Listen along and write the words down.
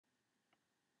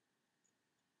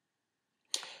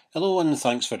Hello and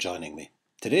thanks for joining me.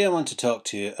 Today I want to talk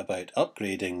to you about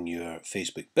upgrading your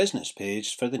Facebook business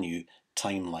page for the new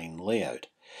timeline layout.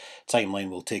 Timeline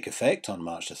will take effect on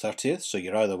March the 30th, so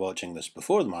you're either watching this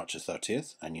before March the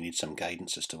 30th and you need some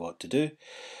guidance as to what to do,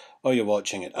 or you're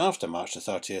watching it after March the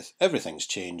 30th, everything's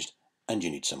changed and you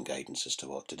need some guidance as to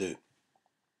what to do.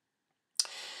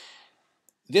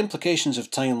 The implications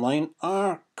of timeline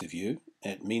are,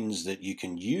 it means that you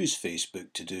can use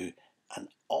Facebook to do an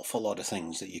awful lot of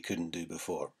things that you couldn't do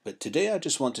before. But today I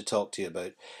just want to talk to you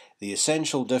about the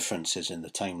essential differences in the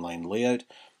timeline layout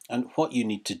and what you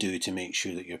need to do to make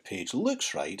sure that your page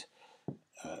looks right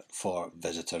for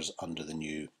visitors under the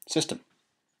new system.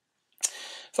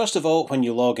 First of all, when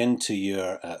you log into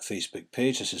your Facebook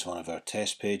page, this is one of our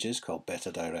test pages called Better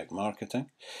Direct Marketing,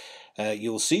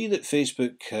 you'll see that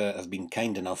Facebook have been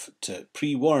kind enough to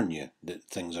pre-warn you that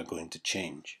things are going to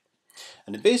change.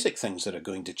 And the basic things that are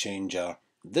going to change are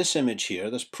this image here,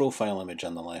 this profile image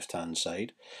on the left-hand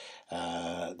side.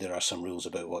 There are some rules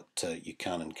about what you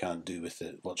can and can't do with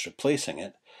what's replacing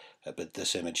it, but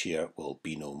this image here will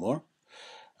be no more.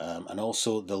 And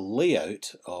also the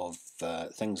layout of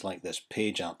things like this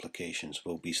page applications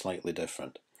will be slightly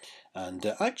different and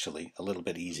actually a little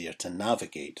bit easier to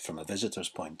navigate from a visitor's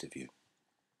point of view.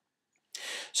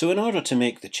 So in order to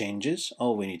make the changes,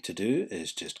 all we need to do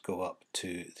is just go up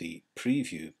to the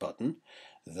preview button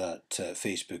that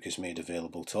Facebook has made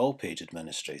available to all page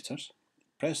administrators.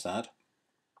 Press that,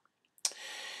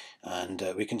 and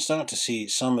we can start to see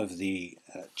some of the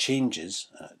changes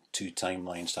to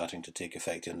timeline starting to take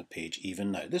effect on the page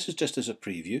even now. This is just as a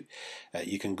preview.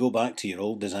 You can go back to your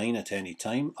old design at any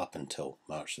time up until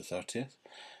March the 30th,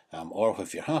 or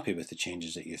if you're happy with the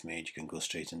changes that you've made, you can go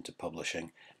straight into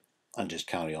publishing and just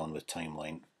carry on with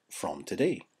timeline from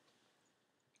today.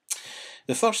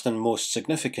 The first and most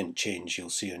significant change you'll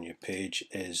see on your page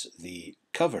is the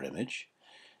cover image.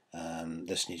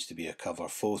 This needs to be a cover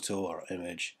photo or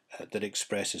image that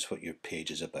expresses what your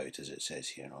page is about, as it says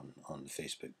here on the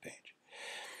Facebook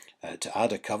page. To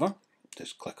add a cover,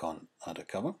 just click on Add a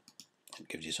Cover. It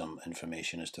gives you some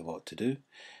information as to what to do.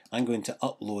 I'm going to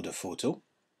upload a photo,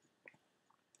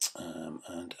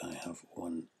 and I have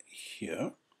one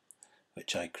here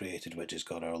which I created, which has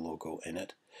got our logo in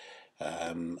it,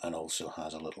 and also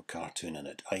has a little cartoon in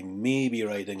it. I may be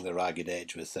riding the ragged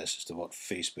edge with this as to what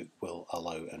Facebook will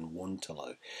allow and won't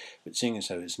allow, but seeing as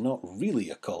how it's not really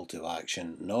a call to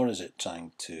action, nor is it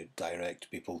trying to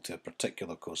direct people to a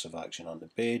particular course of action on the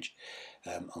page,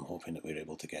 I'm hoping that we're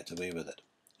able to get away with it.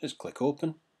 Just click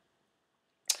Open.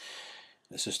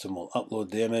 The system will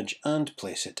upload the image and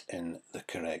place it in the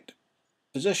correct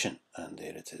position, and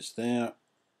there it is there.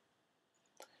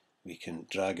 We can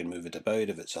drag and move it about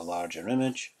if it's a larger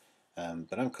image,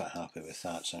 but I'm quite happy with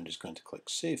that, so I'm just going to click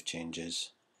Save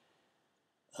Changes,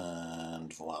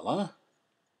 and voila,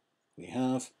 we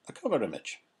have a cover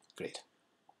image. Great.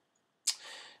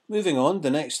 Moving on, the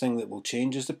next thing that will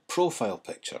change is the profile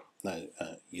picture. Now,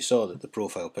 you saw that the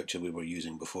profile picture we were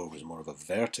using before was more of a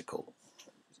vertical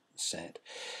set.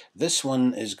 This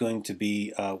one is going to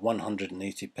be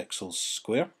 180 pixels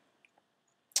square.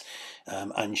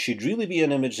 And should really be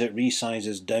an image that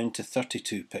resizes down to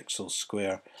 32 pixels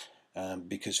square,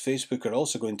 because Facebook are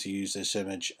also going to use this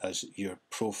image as your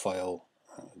profile,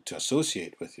 to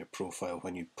associate with your profile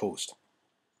when you post.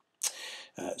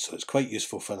 So it's quite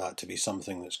useful for that to be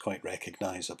something that's quite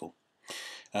recognizable.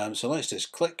 So let's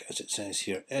just click, as it says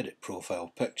here, Edit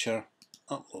Profile Picture,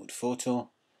 Upload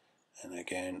Photo, and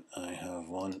again I have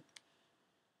one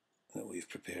that we've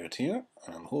prepared here,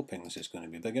 and I'm hoping this is going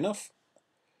to be big enough.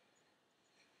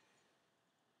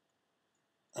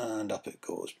 And up it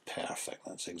goes. Perfect.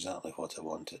 That's exactly what I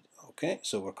wanted. Okay,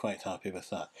 so we're quite happy with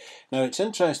that. Now it's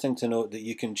interesting to note that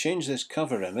you can change this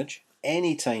cover image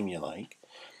anytime you like.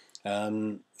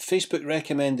 Facebook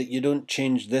recommend that you don't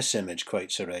change this image quite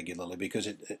so regularly because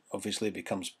it obviously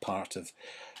becomes part of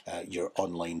your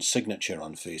online signature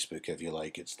on Facebook, if you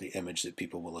like. It's the image that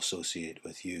people will associate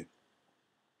with you.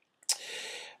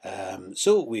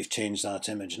 So we've changed that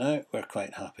image now. We're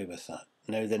quite happy with that.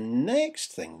 Now the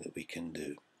next thing that we can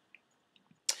do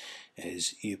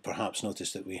is, you perhaps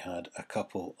noticed that we had a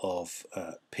couple of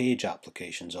page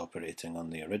applications operating on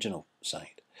the original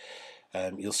site.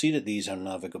 You'll see that these are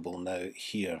navigable now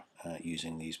here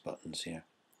using these buttons here.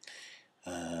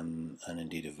 And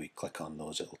indeed if we click on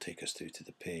those it will take us through to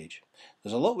the page.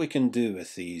 There's a lot we can do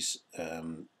with these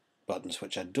buttons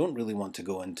which I don't really want to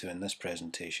go into in this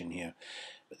presentation here.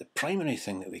 But the primary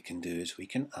thing that we can do is we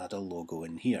can add a logo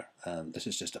in here. This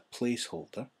is just a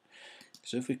placeholder.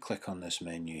 So if we click on this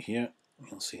menu here,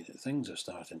 you'll see that things are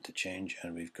starting to change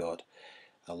and we've got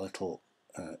a little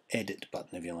edit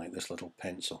button, if you like, this little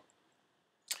pencil.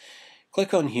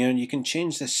 Click on here and you can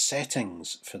change the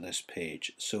settings for this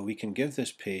page, so we can give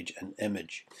this page an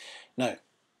image. Now,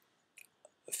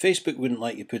 Facebook wouldn't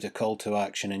let you put a call to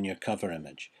action in your cover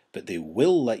image, but they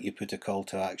will let you put a call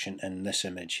to action in this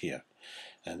image here.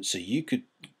 So you could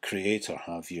create, or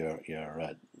have your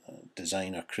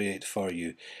designer create for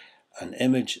you, an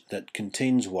image that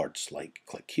contains words like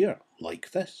click here,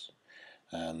 like this,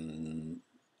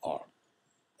 or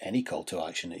any call to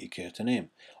action that you care to name.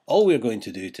 All we're going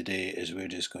to do today is we're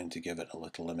just going to give it a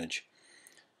little image.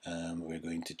 We're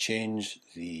going to change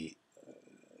the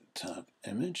tab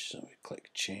image, so we click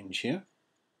change here.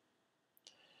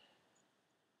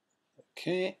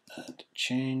 Okay, and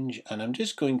change, and I'm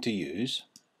just going to use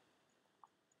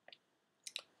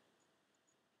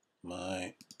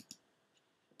my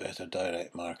Better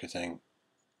Direct Marketing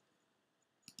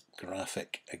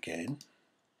graphic again.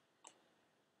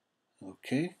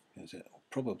 Okay, because it will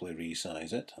probably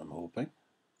resize it, I'm hoping.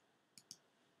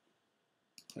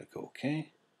 Click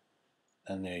OK,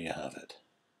 and there you have it.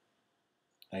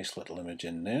 Nice little image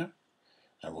in there,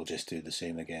 and we'll just do the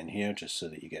same again here just so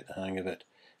that you get the hang of it.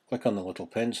 Click on the little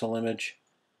pencil image,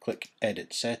 click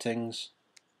Edit Settings,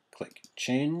 click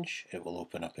Change, it will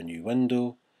open up a new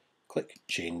window, click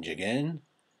Change again,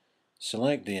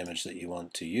 select the image that you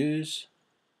want to use,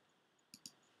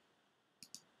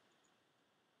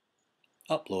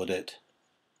 upload it,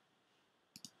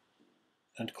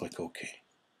 and click OK.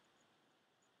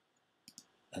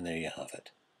 And there you have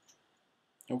it.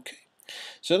 Okay,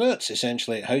 so that's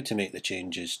essentially how to make the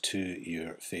changes to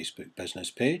your Facebook business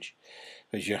page.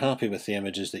 If you're happy with the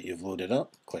images that you've loaded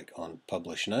up, click on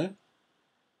Publish Now.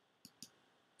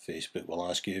 Facebook will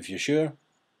ask you if you're sure,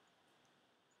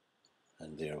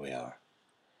 and there we are.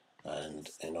 And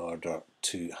in order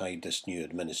to hide this new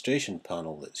administration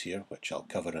panel that's here, which I'll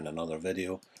cover in another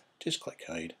video, just click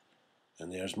Hide,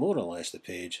 and there's more or less the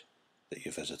page that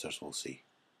your visitors will see.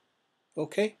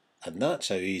 Okay, and that's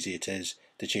how easy it is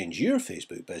to change your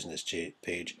Facebook business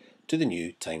page to the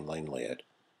new timeline layout.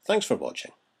 Thanks for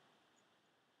watching.